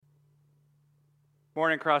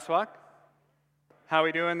Morning, Crosswalk. How are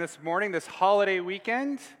we doing this morning, this holiday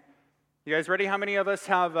weekend? You guys ready? How many of us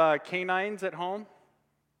have canines at home?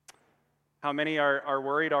 How many are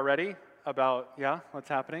worried already about, what's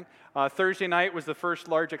happening? Thursday night was the first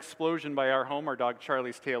large explosion by our home. Our dog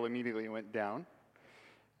Charlie's tail immediately went down.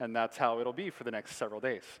 And that's how it'll be for the next several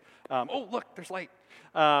days. Oh, look, there's light.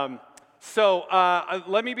 So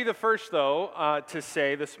let me be the first, though, to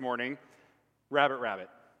say this morning, rabbit, rabbit.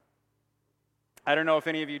 I don't know if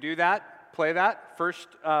any of you do that, play that. First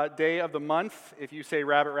day of the month, if you say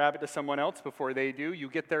rabbit, rabbit to someone else before they do, you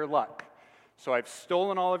get their luck. So I've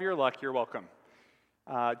stolen all of your luck, you're welcome.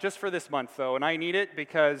 Just for this month, though, and I need it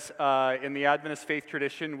because in the Adventist faith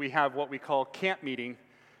tradition, we have what we call camp meeting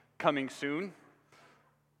coming soon.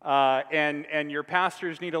 And your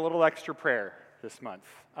pastors need a little extra prayer this month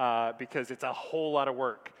because it's a whole lot of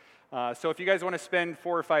work. So if you guys want to spend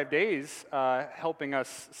 4 or 5 days helping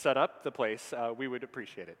us set up the place, we would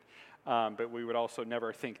appreciate it. But we would also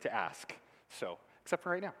never think to ask. So, except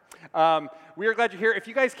for right now. We are glad you're here. If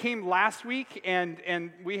you guys came last week and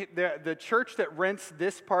the church that rents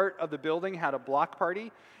this part of the building had a block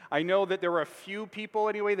party, I know that there were a few people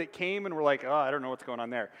anyway that came and were like, oh, I don't know what's going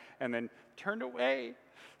on there, and then turned away.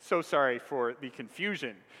 So sorry for the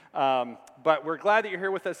confusion. But we're glad that you're here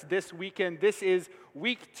with us this weekend. This is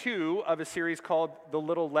week 2 of a series called The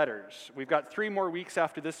Little Letters. We've got 3 more weeks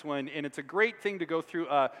after this one, and it's a great thing to go through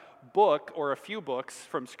a book or a few books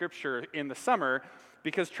from Scripture in the summer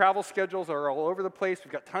because travel schedules are all over the place.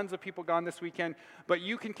 We've got tons of people gone this weekend, but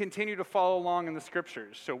you can continue to follow along in the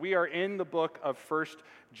Scriptures. So we are in the book of 1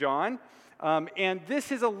 John, and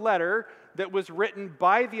this is a letter that was written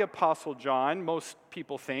by the Apostle John. Most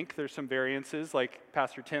people think. There's some variances, like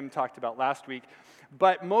Pastor Tim talked about last week.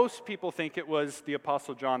 But most people think it was the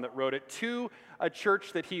Apostle John that wrote it to a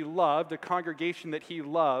church that he loved, a congregation that he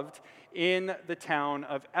loved in the town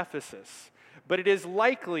of Ephesus. But it is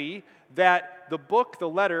likely that the book, the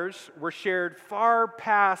letters, were shared far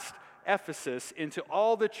past Ephesus into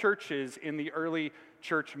all the churches in the early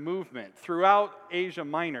church movement throughout Asia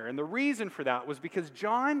Minor. And the reason for that was because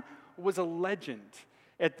John was a legend.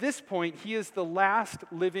 At this point, he is the last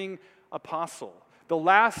living apostle, the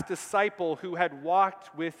last disciple who had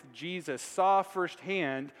walked with Jesus, saw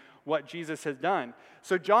firsthand what Jesus has done.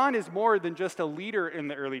 So John is more than just a leader in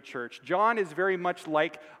the early church. John is very much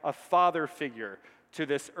like a father figure to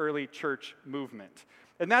this early church movement.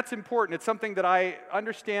 And that's important. It's something that I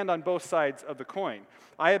understand on both sides of the coin.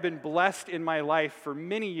 I have been blessed in my life for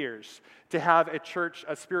many years to have a church,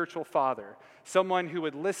 a spiritual father, someone who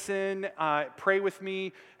would listen, pray with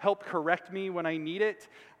me, help correct me when I need it,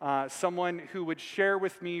 someone who would share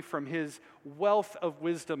with me from his wealth of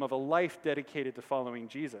wisdom of a life dedicated to following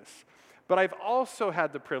Jesus. But I've also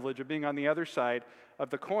had the privilege of being on the other side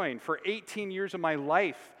of the coin. For 18 years of my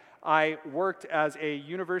life, I worked as a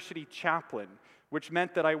university chaplain, which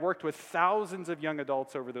meant that I worked with thousands of young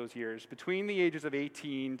adults over those years, between the ages of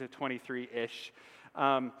 18 to 23-ish.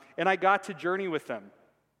 And I got to journey with them.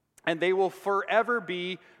 And they will forever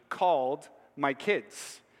be called my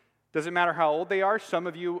kids. Doesn't matter how old they are. Some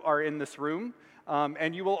of you are in this room.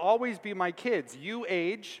 And you will always be my kids. You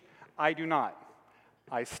age, I do not.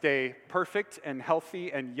 I stay perfect and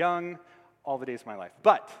healthy and young all the days of my life.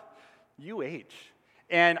 But you age.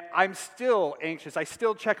 And I'm still anxious. I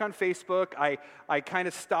still check on Facebook. I kind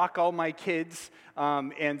of stalk all my kids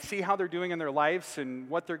and see how they're doing in their lives and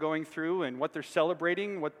what they're going through and what they're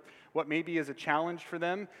celebrating, what maybe is a challenge for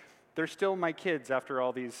them. They're still my kids after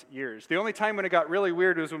all these years. The only time when it got really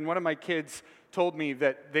weird was when one of my kids told me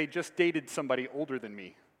that they just dated somebody older than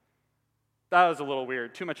me. That was a little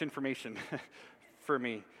weird. Too much information for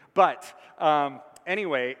me. But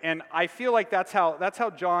anyway, and I feel like that's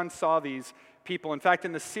how John saw these people. In fact,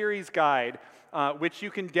 in the series guide, which you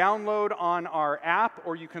can download on our app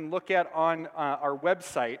or you can look at on our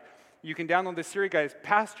website, you can download the series guide.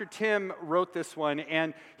 Pastor Tim wrote this one,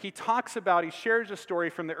 and he shares a story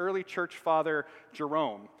from the early church father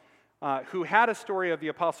Jerome, who had a story of the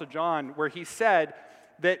Apostle John where he said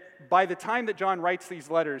that by the time that John writes these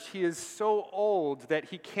letters, he is so old that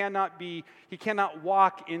he cannot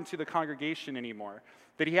walk into the congregation anymore,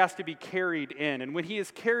 that he has to be carried in. And when he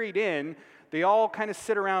is carried in, they all kind of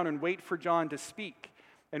sit around and wait for John to speak.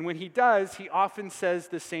 And when he does, he often says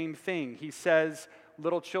the same thing. He says,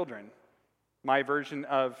 little children, my version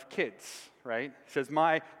of kids, right? He says,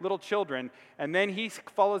 my little children. And then he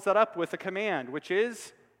follows that up with a command, which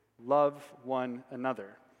is love one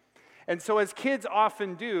another. And so as kids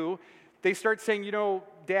often do, they start saying,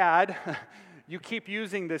 Dad, you keep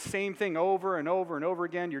using the same thing over and over and over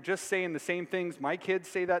again. You're just saying the same things. My kids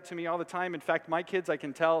say that to me all the time. In fact, my kids, I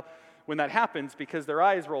can tell, when that happens because their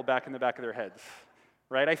eyes roll back in the back of their heads,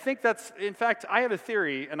 right? I think that's, in fact, I have a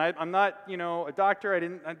theory, and I'm not, a doctor.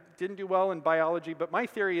 I didn't do well in biology, but my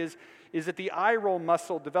theory is that the eye roll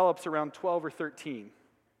muscle develops around 12 or 13,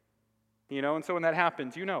 and so when that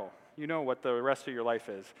happens, you know what the rest of your life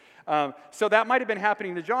is. So that might have been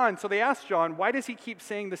happening to John. So they asked John, why does he keep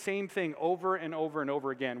saying the same thing over and over and over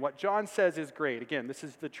again? What John says is great. Again, this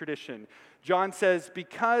is the tradition. John says,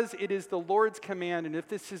 because it is the Lord's command, and if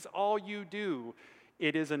this is all you do,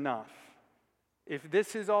 it is enough. If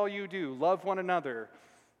this is all you do, love one another,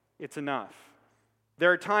 it's enough.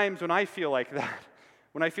 There are times when I feel like that,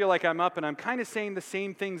 when I feel like I'm up and I'm kind of saying the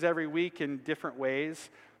same things every week in different ways,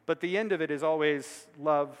 but the end of it is always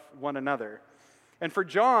love one another. And for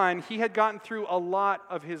John, he had gotten through a lot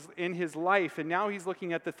in his life, and now he's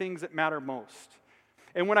looking at the things that matter most.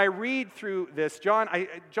 And when I read through this, John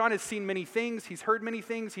has seen many things. He's heard many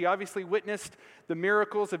things. He obviously witnessed the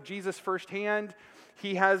miracles of Jesus firsthand.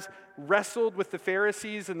 He has wrestled with the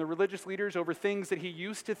Pharisees and the religious leaders over things that he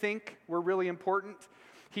used to think were really important.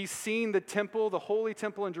 He's seen the temple, the holy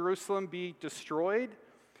temple in Jerusalem, be destroyed.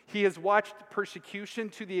 He has watched persecution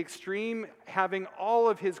to the extreme, having all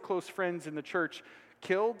of his close friends in the church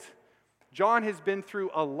killed. John has been through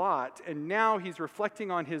a lot, and now he's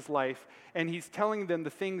reflecting on his life, and he's telling them the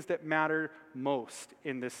things that matter most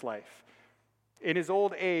in this life. In his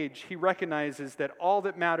old age, he recognizes that all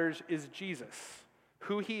that matters is Jesus,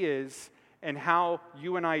 who he is, and how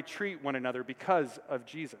you and I treat one another because of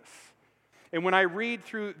Jesus. And when I read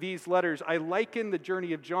through these letters, I liken the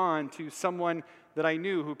journey of John to someone that I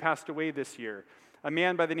knew who passed away this year, a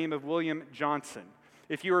man by the name of William Johnson.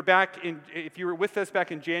 If you were with us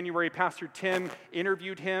back in January, Pastor Tim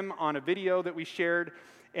interviewed him on a video that we shared,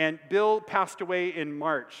 and Bill passed away in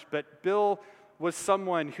March. But Bill was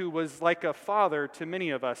someone who was like a father to many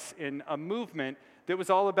of us in a movement that was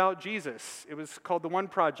all about Jesus. It was called the One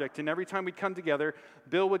Project, and every time we'd come together,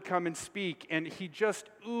 Bill would come and speak, and he just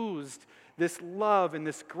oozed this love and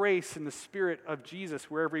this grace and the Spirit of Jesus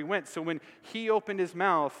wherever he went. So when he opened his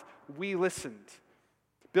mouth, we listened.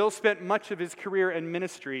 Bill spent much of his career and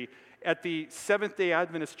ministry at the Seventh-day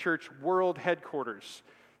Adventist Church World Headquarters.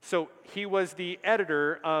 So he was the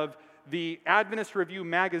editor of the Adventist Review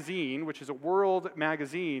magazine, which is a world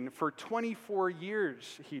magazine. For 24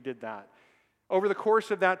 years he did that. Over the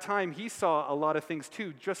course of that time, he saw a lot of things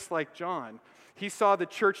too, just like John. He saw the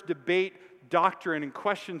church debate doctrine and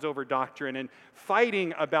questions over doctrine and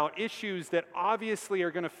fighting about issues that obviously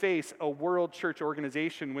are going to face a world church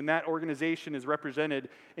organization when that organization is represented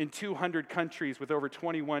in 200 countries with over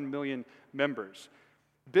 21 million members.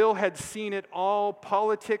 Bill had seen it all,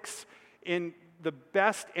 politics in the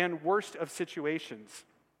best and worst of situations.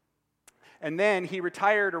 And then he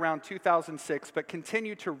retired around 2006, but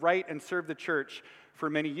continued to write and serve the church for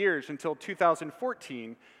many years until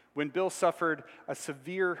 2014, when Bill suffered a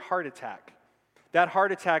severe heart attack. That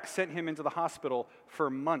heart attack sent him into the hospital for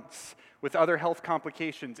months with other health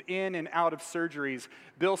complications, in and out of surgeries.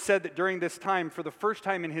 Bill said that during this time, for the first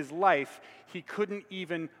time in his life, he couldn't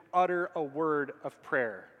even utter a word of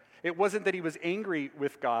prayer. It wasn't that he was angry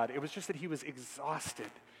with God, it was just that he was exhausted.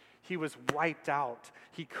 He was wiped out.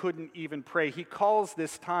 He couldn't even pray. He calls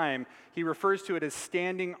this time, he refers to it as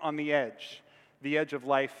standing on the edge of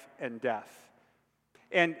life and death.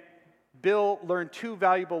 And Bill learned two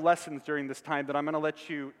valuable lessons during this time that I'm going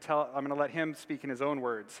to let him speak in his own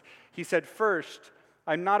words. He said, first,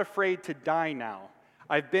 I'm not afraid to die now.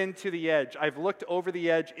 I've been to the edge. I've looked over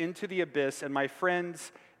the edge into the abyss, and my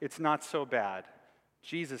friends, it's not so bad.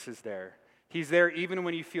 Jesus is there. He's there even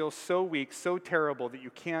when you feel so weak, so terrible that you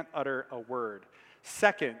can't utter a word.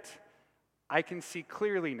 Second, I can see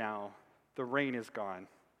clearly now the rain is gone.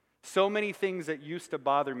 So many things that used to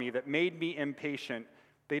bother me, that made me impatient,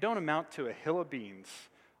 they don't amount to a hill of beans.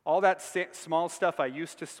 All that small stuff I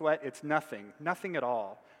used to sweat, it's nothing at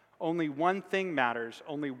all. Only one thing matters,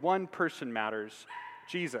 only one person matters,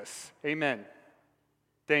 Jesus. Amen.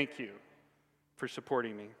 Thank you for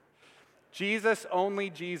supporting me. Jesus, only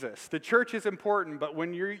Jesus. The church is important, but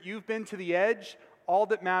when you've been to the edge, all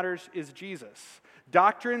that matters is Jesus.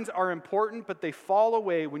 Doctrines are important, but they fall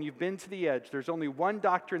away when you've been to the edge. There's only one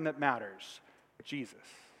doctrine that matters, Jesus.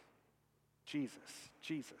 Jesus,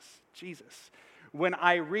 Jesus, Jesus. When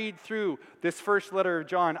I read through this first letter of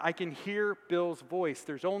John, I can hear Bill's voice.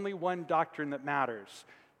 There's only one doctrine that matters,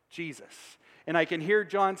 Jesus. And I can hear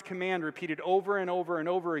John's command repeated over and over and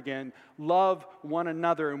over again, love one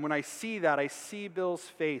another. And when I see that, I see Bill's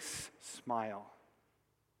face smile.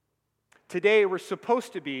 Today, we're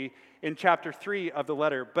supposed to be in chapter 3 of the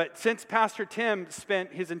letter, but since Pastor Tim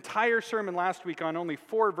spent his entire sermon last week on only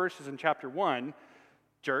 4 verses in chapter 1,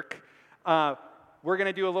 jerk, we're going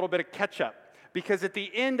to do a little bit of catch-up. Because at the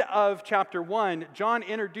end of chapter 1, John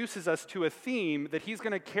introduces us to a theme that he's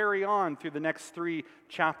going to carry on through the next 3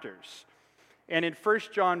 chapters. And in 1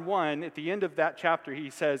 John 1, at the end of that chapter, he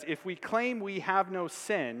says, "If we claim we have no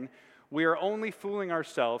sin, we are only fooling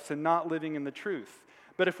ourselves and not living in the truth.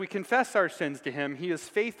 But if we confess our sins to him, he is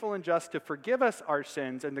faithful and just to forgive us our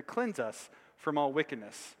sins and to cleanse us from all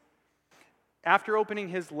wickedness." After opening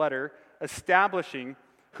his letter, establishing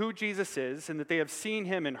who Jesus is and that they have seen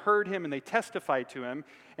him and heard him and they testify to him,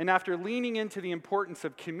 and after leaning into the importance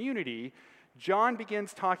of community, John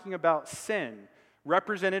begins talking about sin,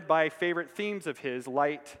 represented by favorite themes of his,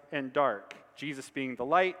 light and dark. Jesus being the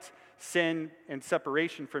light, sin and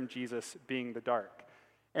separation from Jesus being the dark.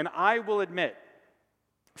 And I will admit,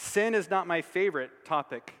 sin is not my favorite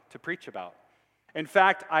topic to preach about. In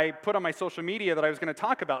fact, I put on my social media that I was going to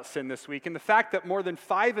talk about sin this week, and the fact that more than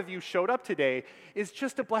 5 of you showed up today is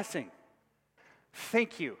just a blessing.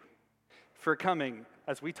 Thank you for coming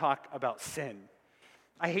as we talk about sin.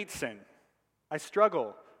 I hate sin. I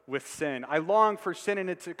struggle with sin. I long for sin and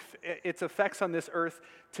its effects on this earth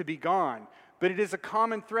to be gone. But it is a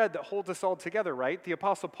common thread that holds us all together, right? The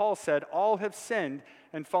Apostle Paul said, "All have sinned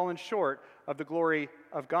and fallen short of the glory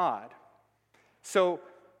of God." So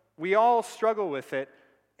we all struggle with it,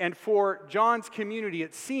 and for John's community,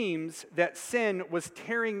 it seems that sin was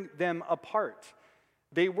tearing them apart.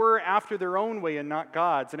 They were after their own way and not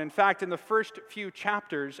God's. And in fact, in the first few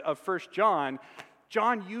chapters of 1 John,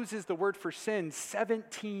 John uses the word for sin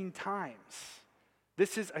 17 times.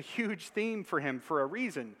 This is a huge theme for him for a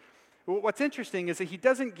reason. What's interesting is that he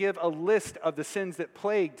doesn't give a list of the sins that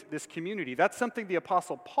plagued this community. That's something the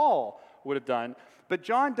Apostle Paul would have done. But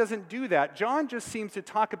John doesn't do that. John just seems to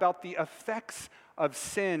talk about the effects of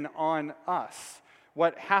sin on us,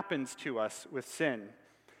 what happens to us with sin.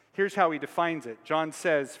 Here's how he defines it. John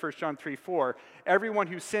says, 1 John 3:4, "Everyone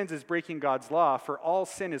who sins is breaking God's law, for all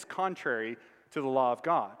sin is contrary to the law of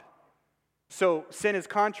God." So sin is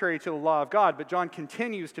contrary to the law of God, but John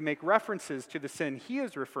continues to make references to the sin he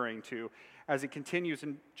is referring to as he continues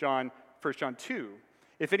in 1 John 2.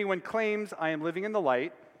 "If anyone claims I am living in the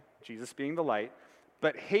light," Jesus being the light,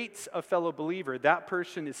 "but hates a fellow believer, that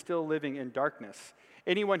person is still living in darkness.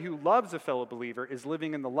 Anyone who loves a fellow believer is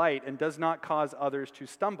living in the light and does not cause others to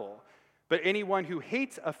stumble. But anyone who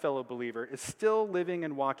hates a fellow believer is still living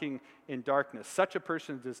and walking in darkness. Such a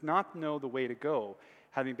person does not know the way to go,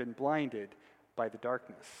 having been blinded by the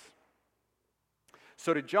darkness."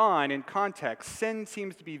 So to John, in context, sin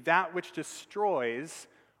seems to be that which destroys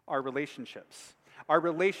our relationships. Our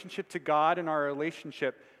relationship to God and our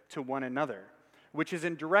relationship to one another, which is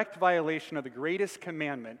in direct violation of the greatest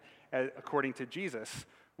commandment, according to Jesus,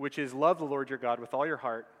 which is love the Lord your God with all your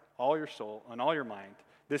heart, all your soul, and all your mind.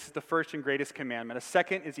 This is the first and greatest commandment. A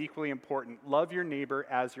second is equally important. Love your neighbor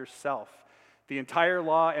as yourself. The entire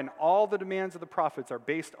law and all the demands of the prophets are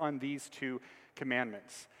based on these 2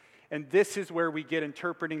 commandments. And this is where we get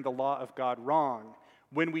interpreting the law of God wrong,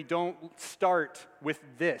 when we don't start with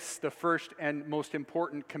this, the first and most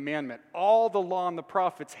important commandment. All the law and the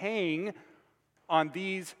prophets hang on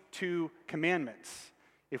these 2 commandments.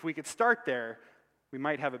 If we could start there, we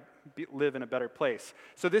might live in a better place.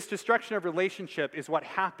 So this destruction of relationship is what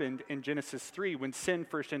happened in Genesis 3 when sin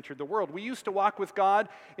first entered the world. We used to walk with God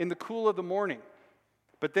in the cool of the morning,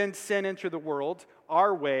 but then sin entered the world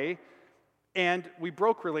our way, and we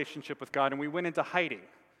broke relationship with God and we went into hiding.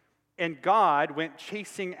 And God went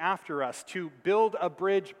chasing after us to build a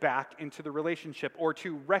bridge back into the relationship, or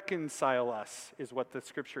to reconcile us, is what the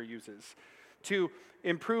scripture uses, to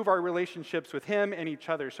improve our relationships with him and each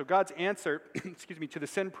other. So God's answer, to the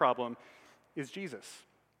sin problem is Jesus.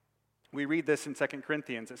 We read this in 2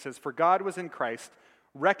 Corinthians. It says, "For God was in Christ,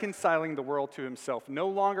 reconciling the world to himself, no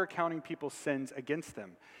longer counting people's sins against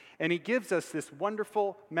them." And he gives us this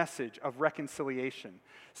wonderful message of reconciliation.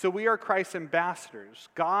 So we are Christ's ambassadors.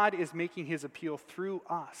 God is making his appeal through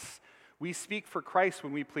us. We speak for Christ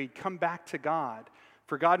when we plead, "Come back to God."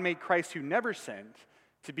 For God made Christ, who never sinned,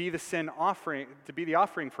 to be the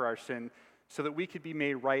offering for our sin, so that we could be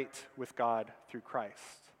made right with God through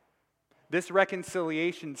Christ. This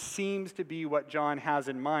reconciliation seems to be what John has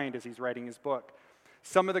in mind as he's writing his book.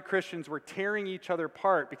 Some of the Christians were tearing each other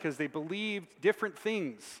apart because they believed different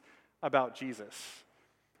things about Jesus.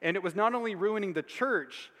 And it was not only ruining the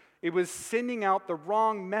church, it was sending out the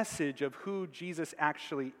wrong message of who Jesus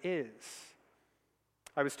actually is.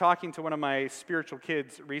 I was talking to one of my spiritual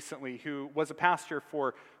kids recently who was a pastor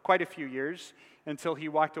for quite a few years until he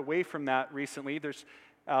walked away from that recently.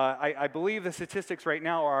 I believe the statistics right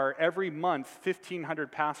now are every month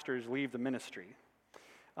 1,500 pastors leave the ministry.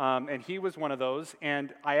 and he was one of those.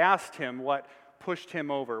 And I asked him what pushed him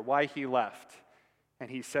over, why he left. And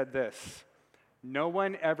he said this: "No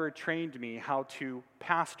one ever trained me how to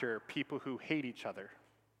pastor people who hate each other."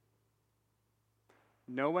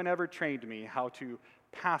 No one ever trained me how to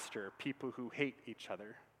pastor people who hate each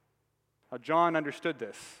other. Now, John understood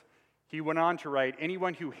this. He went on to write,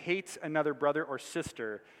 "Anyone who hates another brother or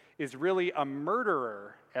sister is really a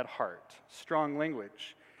murderer at heart." Strong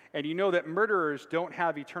language. And you know that murderers don't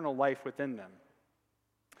have eternal life within them.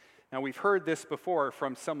 Now, we've heard this before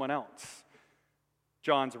from someone else,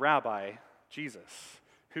 John's rabbi, Jesus,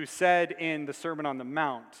 who said in the Sermon on the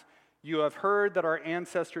Mount, "You have heard that our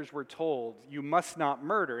ancestors were told, 'You must not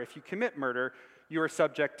murder. If you commit murder, you are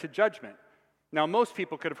subject to judgment.'" Now, most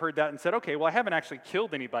people could have heard that and said, "Okay, well, I haven't actually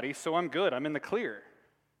killed anybody, so I'm good. I'm in the clear."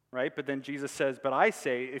 Right? But then Jesus says, "But I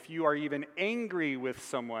say, if you are even angry with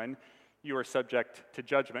someone, you are subject to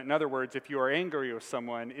judgment." In other words, if you are angry with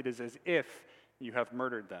someone, it is as if you have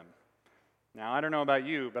murdered them. Now, I don't know about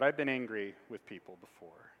you, but I've been angry with people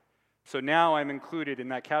before. So now I'm included in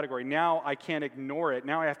that category. Now I can't ignore it.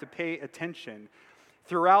 Now I have to pay attention.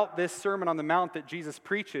 Throughout this Sermon on the Mount that Jesus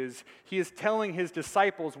preaches, he is telling his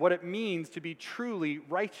disciples what it means to be truly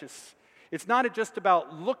righteous. It's not just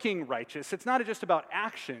about looking righteous. It's not just about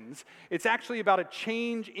actions. It's actually about a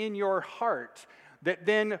change in your heart that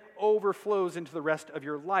then overflows into the rest of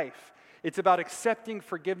your life. It's about accepting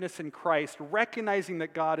forgiveness in Christ, recognizing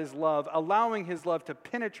that God is love, allowing his love to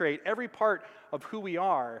penetrate every part of who we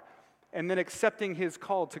are, and then accepting his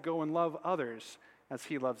call to go and love others as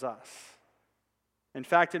he loves us. In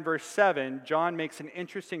fact, in verse 7, John makes an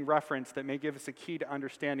interesting reference that may give us a key to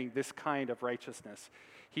understanding this kind of righteousness.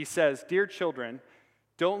 He says, "Dear children,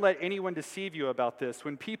 don't let anyone deceive you about this.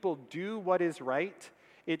 When people do what is right,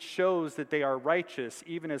 it shows that they are righteous,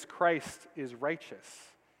 even as Christ is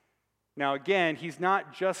righteous." Now again, he's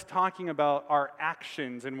not just talking about our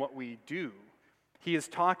actions and what we do. He is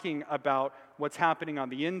talking about what's happening on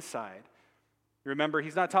the inside. Remember,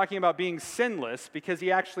 he's not talking about being sinless, because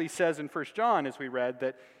he actually says in 1 John, as we read,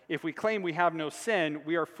 that if we claim we have no sin,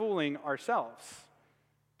 we are fooling ourselves.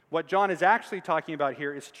 What John is actually talking about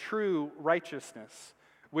here is true righteousness,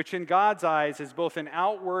 which in God's eyes is both an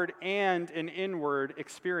outward and an inward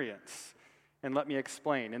experience. And let me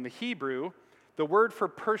explain. In the Hebrew, the word for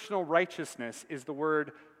personal righteousness is the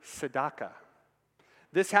word tzedakah.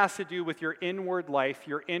 This has to do with your inward life,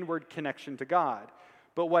 your inward connection to God.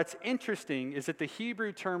 But what's interesting is that the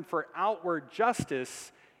Hebrew term for outward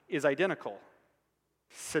justice is identical,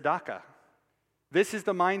 tzedakah. This is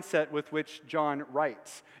the mindset with which John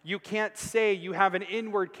writes. You can't say you have an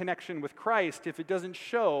inward connection with Christ if it doesn't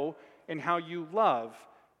show in how you love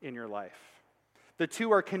in your life. The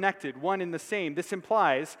two are connected, one and the same. This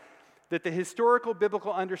implies that the historical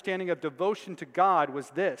biblical understanding of devotion to God was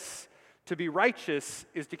this: to be righteous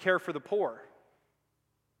is to care for the poor,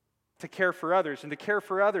 to care for others, and to care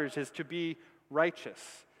for others is to be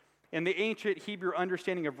righteous. In the ancient Hebrew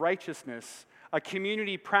understanding of righteousness, a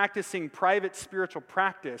community practicing private spiritual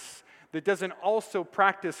practice that doesn't also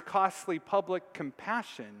practice costly public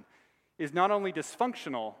compassion is not only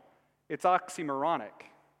dysfunctional, it's oxymoronic.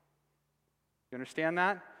 You understand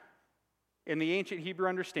that? In the ancient Hebrew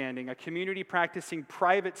understanding, a community practicing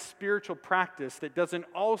private spiritual practice that doesn't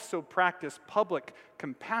also practice public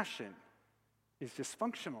compassion is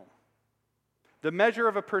dysfunctional. The measure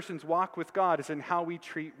of a person's walk with God is in how we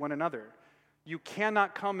treat one another. You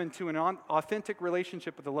cannot come into an authentic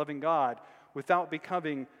relationship with a loving God without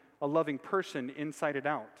becoming a loving person inside and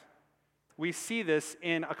out. We see this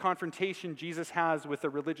in a confrontation Jesus has with a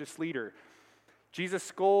religious leader. Jesus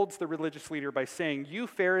scolds the religious leader by saying, "You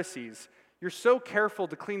Pharisees, you're so careful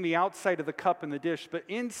to clean the outside of the cup and the dish, but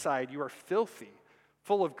inside you are filthy,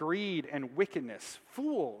 full of greed and wickedness.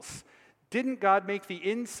 Fools! Didn't God make the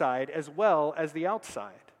inside as well as the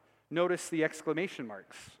outside?" Notice the exclamation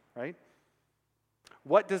marks, right?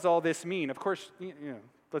 What does all this mean? Of course,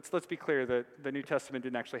 let's be clear that the New Testament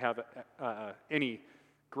didn't actually have any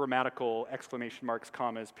grammatical exclamation marks,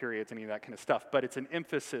 commas, periods, any of that kind of stuff, but it's an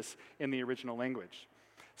emphasis in the original language.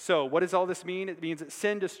 So what does all this mean? It means that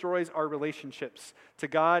sin destroys our relationships to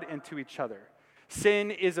God and to each other. Sin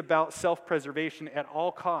is about self-preservation at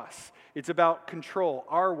all costs. It's about control,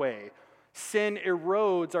 our way. Sin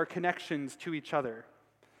erodes our connections to each other.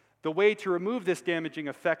 The way to remove this damaging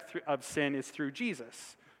effect of sin is through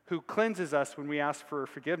Jesus, who cleanses us when we ask for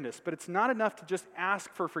forgiveness. But it's not enough to just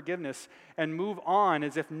ask for forgiveness and move on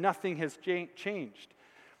as if nothing has changed.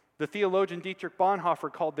 The theologian Dietrich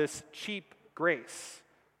Bonhoeffer called this cheap grace.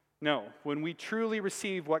 No, when we truly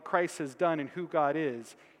receive what Christ has done and who God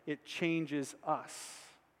is, it changes us.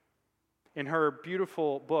 In her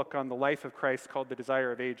beautiful book on the life of Christ called The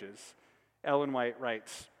Desire of Ages, Ellen White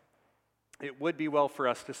writes, "It would be well for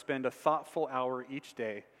us to spend a thoughtful hour each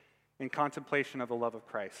day in contemplation of the love of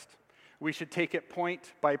Christ. We should take it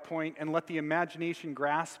point by point and let the imagination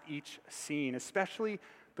grasp each scene, especially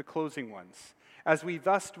the closing ones. As we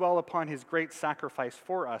thus dwell upon his great sacrifice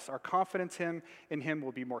for us, our confidence in him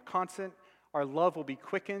will be more constant, our love will be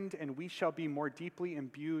quickened, and we shall be more deeply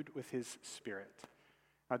imbued with his Spirit."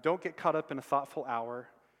 Now, don't get caught up in a thoughtful hour.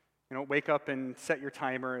 Wake up and set your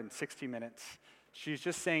timer in 60 minutes. She's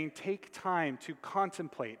just saying, take time to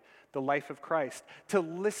contemplate the life of Christ, to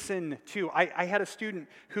listen to. I had a student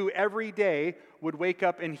who every day would wake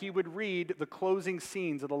up and he would read the closing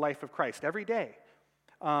scenes of the life of Christ. Every day.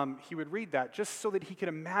 He would read that just so that he could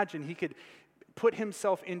imagine, he could put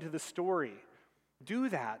himself into the story. Do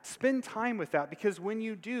that. Spend time with that, because when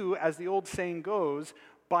you do, as the old saying goes,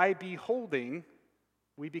 by beholding,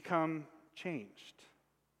 we become changed.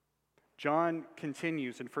 John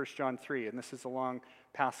continues in 1 John 3, and this is a long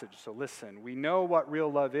passage, so listen. "We know what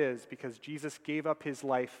real love is because Jesus gave up his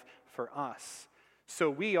life for us.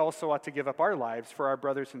 So we also ought to give up our lives for our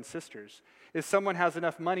brothers and sisters. If someone has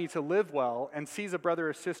enough money to live well and sees a brother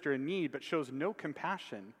or sister in need but shows no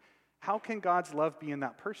compassion, how can God's love be in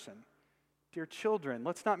that person? Dear children,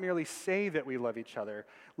 let's not merely say that we love each other.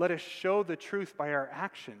 Let us show the truth by our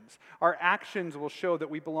actions. Our actions will show that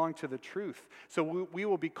we belong to the truth. So we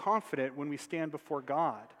will be confident when we stand before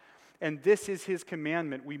God. And this is his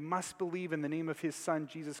commandment. We must believe in the name of his Son,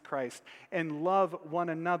 Jesus Christ, and love one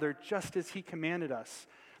another just as he commanded us.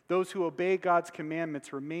 Those who obey God's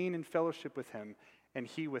commandments remain in fellowship with him, and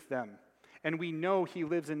he with them. And we know he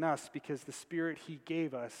lives in us because the Spirit he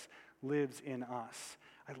gave us lives in us."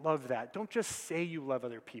 I love that. Don't just say you love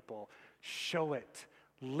other people. Show it.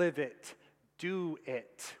 Live it. Do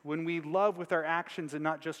it. When we love with our actions and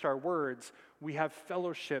not just our words, we have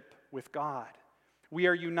fellowship with God. We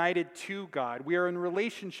are united to God. We are in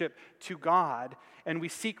relationship to God, and we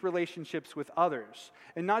seek relationships with others.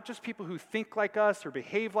 And not just people who think like us or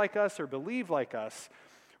behave like us or believe like us.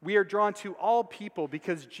 We are drawn to all people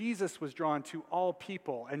because Jesus was drawn to all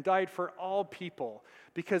people and died for all people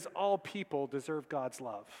because all people deserve God's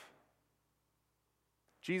love.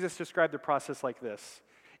 Jesus described the process like this: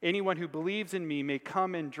 "Anyone who believes in me may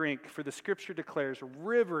come and drink, for the scripture declares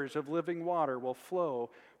rivers of living water will flow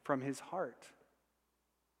from his heart."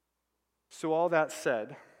 So all that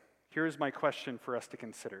said, here's my question for us to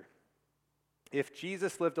consider. If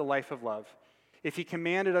Jesus lived a life of love, if he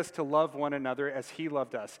commanded us to love one another as he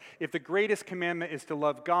loved us, if the greatest commandment is to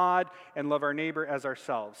love God and love our neighbor as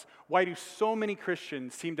ourselves, why do so many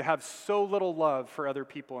Christians seem to have so little love for other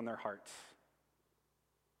people in their hearts?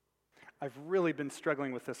 I've really been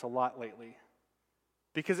struggling with this a lot lately,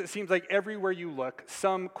 because it seems like everywhere you look,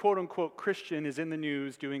 some quote-unquote Christian is in the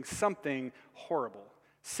news doing something horrible,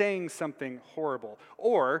 saying something horrible.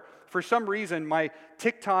 Or, for some reason, my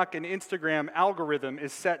TikTok and Instagram algorithm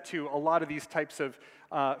is set to a lot of these types of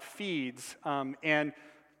feeds. And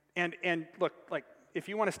look, like, if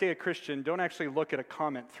you want to stay a Christian, don't actually look at a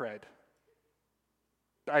comment thread.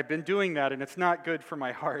 I've been doing that, and it's not good for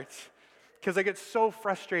my heart, because I get so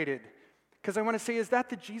frustrated. Because I want to say, is that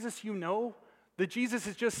the Jesus you know? The Jesus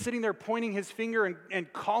is just sitting there pointing his finger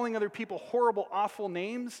and calling other people horrible, awful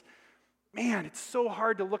names? Man, it's so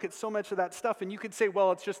hard to look at so much of that stuff, and you could say,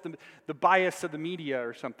 well, it's just the bias of the media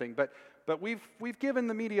or something, but we've given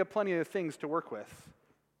the media plenty of things to work with,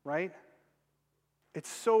 right? It's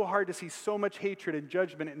so hard to see so much hatred and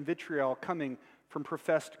judgment and vitriol coming from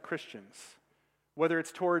professed Christians, whether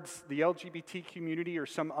it's towards the LGBT community or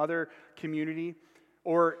some other community,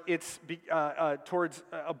 or it's towards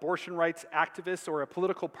abortion rights activists or a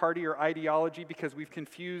political party or ideology, because we've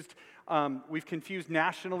confused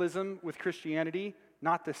nationalism with Christianity,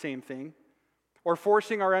 not the same thing, or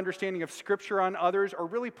forcing our understanding of Scripture on others, or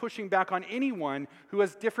really pushing back on anyone who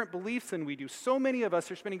has different beliefs than we do. So many of us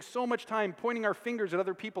are spending so much time pointing our fingers at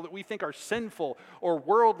other people that we think are sinful or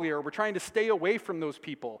worldly, or we're trying to stay away from those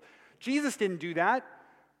people. Jesus didn't do that.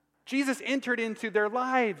 Jesus entered into their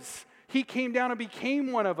lives. He came down and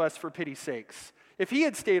became one of us for pity's sakes. If he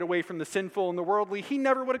had stayed away from the sinful and the worldly, he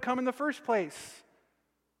never would have come in the first place.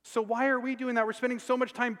 So why are we doing that? We're spending so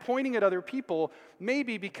much time pointing at other people,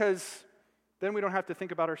 maybe because then we don't have to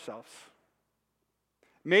think about ourselves.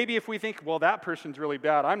 Maybe if we think, well, that person's really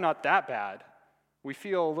bad, I'm not that bad, we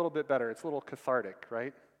feel a little bit better. It's a little cathartic,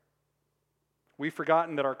 right? We've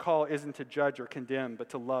forgotten that our call isn't to judge or condemn, but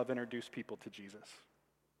to love and introduce people to Jesus.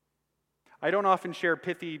 I don't often share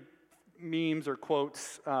pithy memes or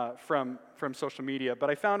quotes from social media, but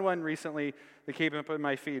I found one recently that came up in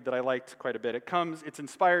my feed that I liked quite a bit. It's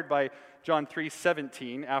inspired by John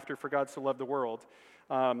 3:17, after "For God so loved the world,"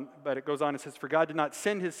 but it goes on, it says, "For God did not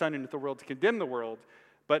send his Son into the world to condemn the world,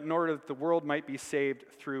 but in order that the world might be saved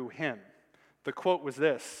through him." The quote was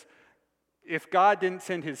this: "If God didn't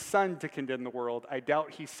send his Son to condemn the world, I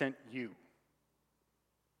doubt he sent you."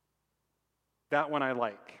 That one I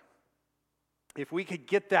like. If we could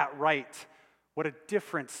get that right, what a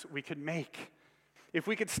difference we could make. If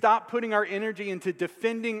we could stop putting our energy into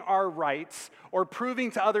defending our rights or proving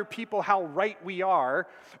to other people how right we are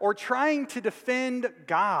or trying to defend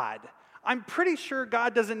God. I'm pretty sure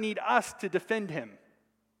God doesn't need us to defend him.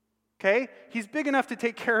 Okay? He's big enough to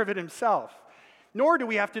take care of it himself. Nor do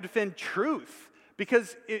we have to defend truth,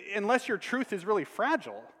 because unless your truth is really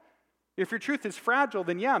fragile. If your truth is fragile,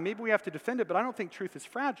 then yeah, maybe we have to defend it, but I don't think truth is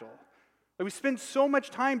fragile. We spend so much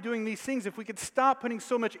time doing these things. If we could stop putting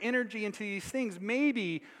so much energy into these things,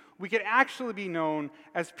 maybe we could actually be known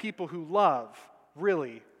as people who love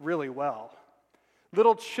really, really well.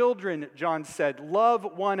 Little children, John said, love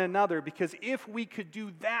one another, because if we could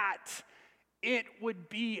do that, it would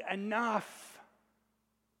be enough.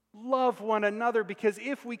 Love one another, because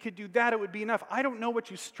if we could do that, it would be enough. I don't know what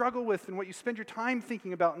you struggle with and what you spend your time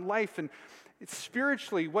thinking about in life, and it's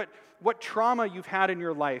spiritually, what trauma you've had in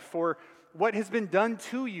your life, or what has been done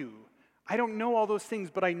to you. I don't know all those things,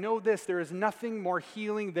 but I know this: there is nothing more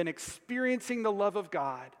healing than experiencing the love of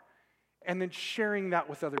God and then sharing that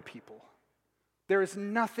with other people. There is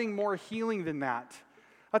nothing more healing than that.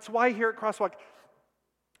 That's why here at Crosswalk,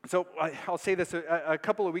 so I'll say this, a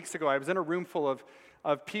couple of weeks ago, I was in a room full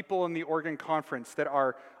of people in the Oregon Conference that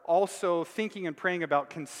are also thinking and praying about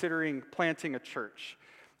considering planting a church.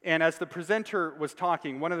 And as the presenter was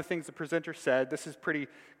talking, one of the things the presenter said, this is pretty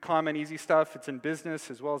common, easy stuff. It's in business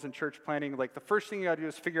as well as in church planning. Like, the first thing you got to do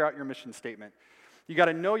is figure out your mission statement. You got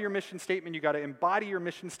to know your mission statement. You got to embody your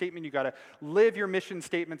mission statement. You got to live your mission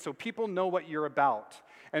statement so people know what you're about.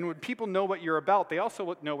 And when people know what you're about, they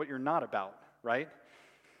also know what you're not about, right?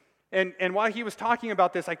 And while he was talking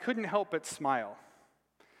about this, I couldn't help but smile.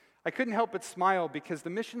 I couldn't help but smile because the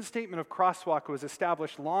mission statement of Crosswalk was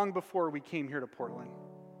established long before we came here to Portland.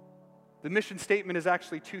 The mission statement is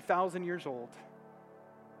actually 2,000 years old.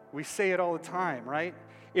 We say it all the time, right?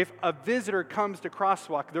 If a visitor comes to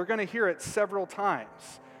Crosswalk, they're going to hear it several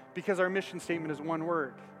times because our mission statement is one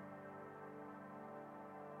word: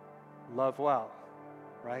 love well,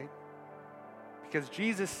 right? Because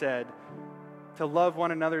Jesus said to love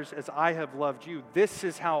one another as I have loved you. This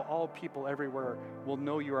is how all people everywhere will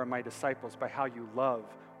know you are my disciples, by how you love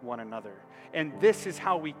one another. And this is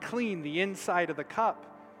how we clean the inside of the cup.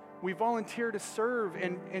 We volunteer to serve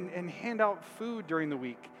and hand out food during the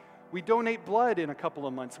week. We donate blood in a couple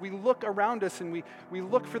of months. We look around us and we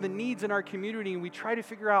look for the needs in our community, and we try to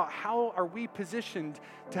figure out how are we positioned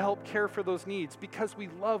to help care for those needs, because we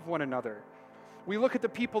love one another. We look at the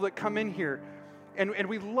people that come in here, and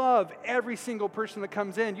we love every single person that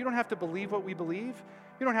comes in. You don't have to believe what we believe.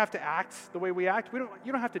 You don't have to act the way we act.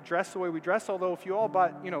 You don't have to dress the way we dress, although if you all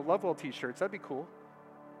bought, Lovewell t-shirts, that'd be cool.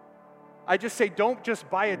 I just say, don't just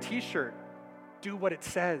buy a t-shirt. Do what it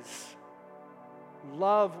says.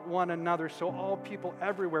 Love one another so all people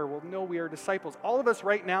everywhere will know we are disciples. All of us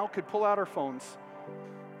right now could pull out our phones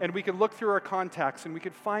and we could look through our contacts and we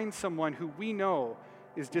could find someone who we know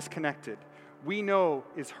is disconnected, we know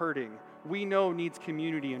is hurting, we know needs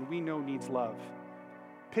community, and we know needs love.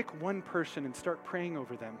 Pick one person and start praying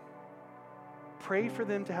over them. Pray for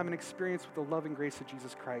them to have an experience with the love and grace of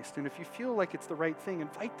Jesus Christ. And if you feel like it's the right thing,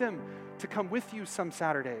 invite them to come with you some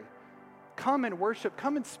Saturday. Come and worship.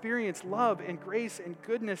 Come experience love and grace and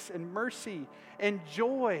goodness and mercy and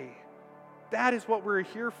joy. That is what we're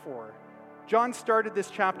here for. John started this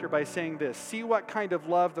chapter by saying this: "See what kind of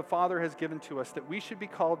love the Father has given to us, that we should be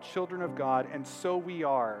called children of God, and so we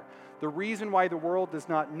are. The reason why the world does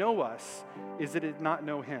not know us is that it did not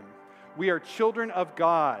know him." We are children of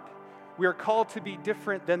God. We are called to be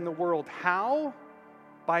different than the world. How?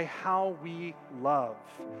 By how we love.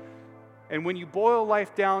 And when you boil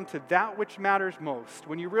life down to that which matters most,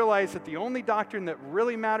 when you realize that the only doctrine that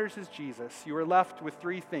really matters is Jesus, you are left with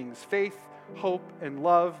three things: faith, hope, and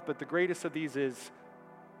love. But the greatest of these is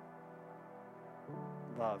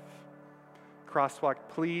love. Crosswalk,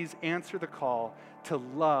 please answer the call to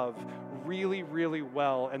love really, really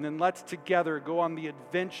well. And then let's together go on the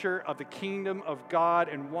adventure of the kingdom of God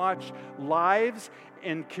and watch lives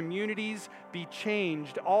and communities be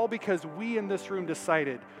changed, all because we in this room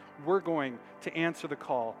decided we're going to answer the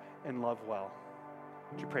call and love well.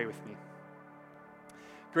 Would you pray with me?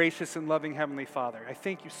 Gracious and loving Heavenly Father, I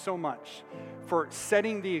thank you so much for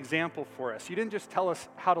setting the example for us. You didn't just tell us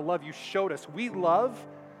how to love, you showed us. We love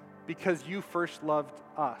because you first loved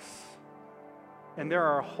us. And there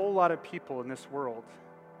are a whole lot of people in this world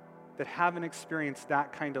that haven't experienced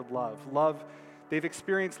that kind of love. They've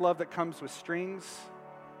experienced love that comes with strings,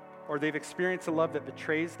 or they've experienced a love that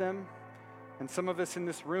betrays them. And some of us in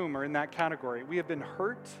this room are in that category. We have been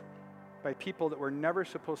hurt by people that were never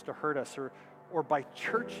supposed to hurt us, or by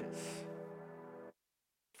churches.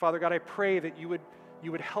 Father God, I pray that you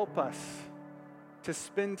would help us to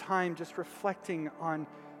spend time just reflecting on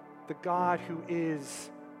the God who is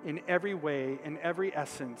in every way, in every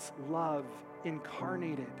essence, love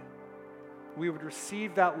incarnated. We would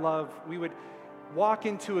receive that love. We would walk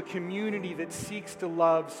into a community that seeks to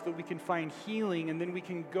love so that we can find healing, and then we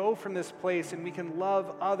can go from this place and we can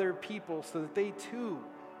love other people so that they too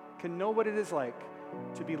can know what it is like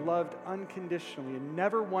to be loved unconditionally and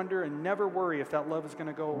never wonder and never worry if that love is going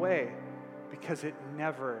to go away, because it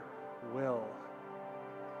never will.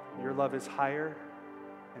 Your love is higher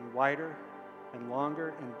and wider and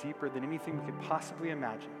longer and deeper than anything we could possibly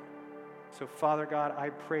imagine. So, Father God, I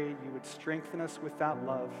pray you would strengthen us with that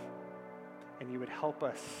love and you would help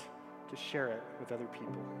us to share it with other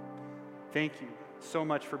people. Thank you so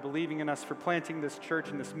much for believing in us, for planting this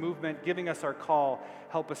church and this movement, giving us our call.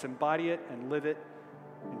 Help us embody it and live it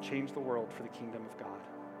and change the world for the kingdom of God.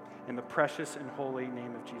 In the precious and holy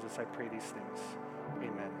name of Jesus, I pray these things.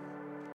 Amen.